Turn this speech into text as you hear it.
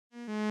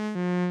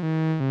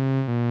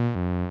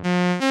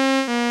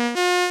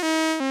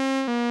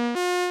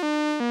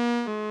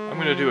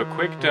to do a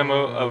quick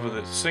demo of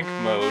the sync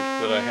mode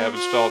that I have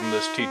installed in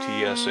this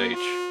TTSH.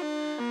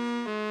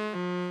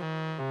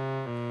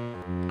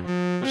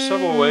 There's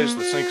several ways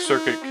the sync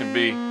circuit can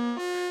be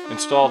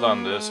installed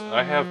on this.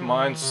 I have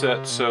mine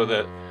set so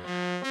that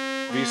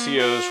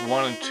VCOs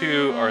 1 and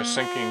 2 are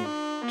syncing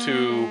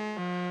to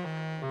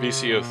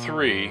VCO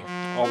 3,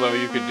 although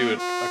you could do it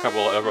a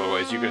couple of other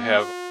ways. You could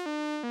have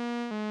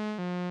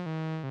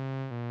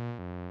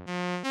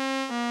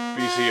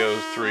VCO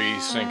 3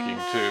 syncing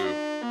to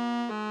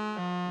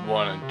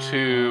 1 and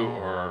 2,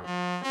 or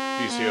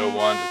VCO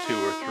 1 to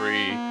 2 or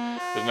 3.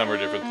 There's a number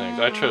of different things.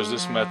 I chose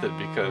this method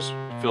because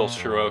Phil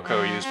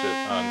Scirocco used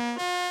it on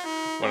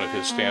one of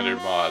his standard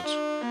mods,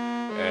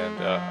 and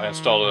I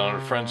installed it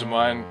on friends of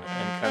mine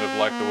and kind of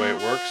liked the way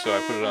it works, so I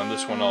put it on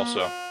this one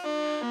also.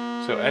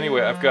 So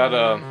anyway, I've got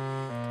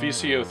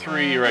VCO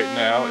 3 right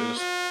now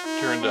is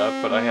turned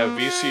up, but I have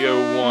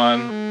VCO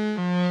 1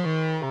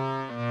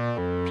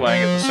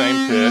 playing at the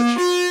same pitch,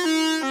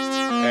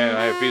 and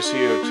I have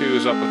VCO 2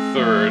 is up a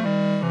third,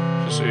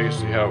 just so you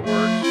see how it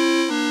works.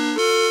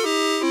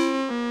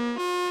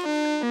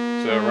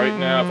 So right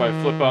now, if I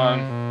flip on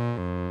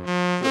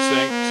the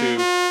sync to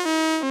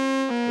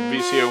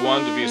VCO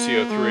 1 to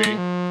VCO 3,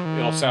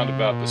 it'll sound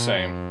about the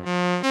same.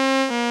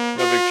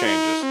 No big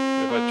changes.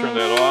 If I turn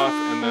that off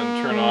and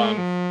then turn on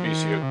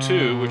VCO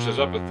 2, which is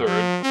up a third,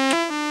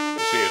 you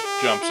see it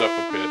jumps up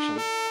a pitch.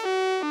 And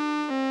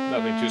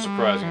nothing too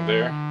surprising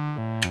there.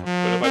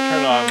 But if I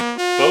turn on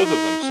both of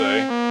them,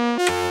 say,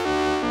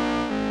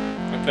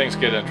 then things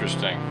get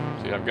interesting.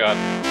 See, I've got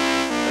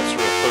that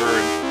sort of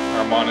third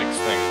harmonics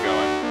thing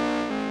going.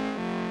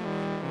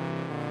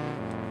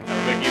 And to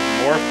make it even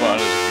more fun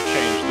is if you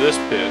change this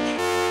pitch,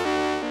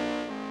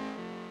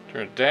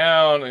 turn it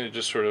down, and it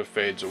just sort of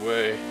fades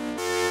away.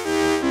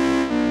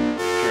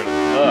 Turn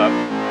it up,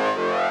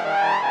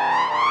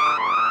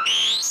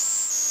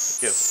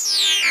 it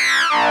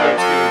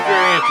starts getting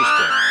very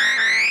interesting.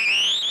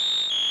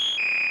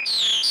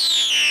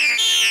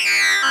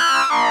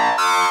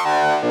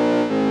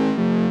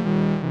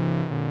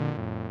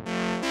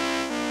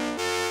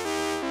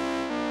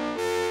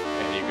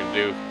 And you can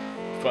do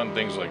fun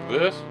things like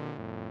this.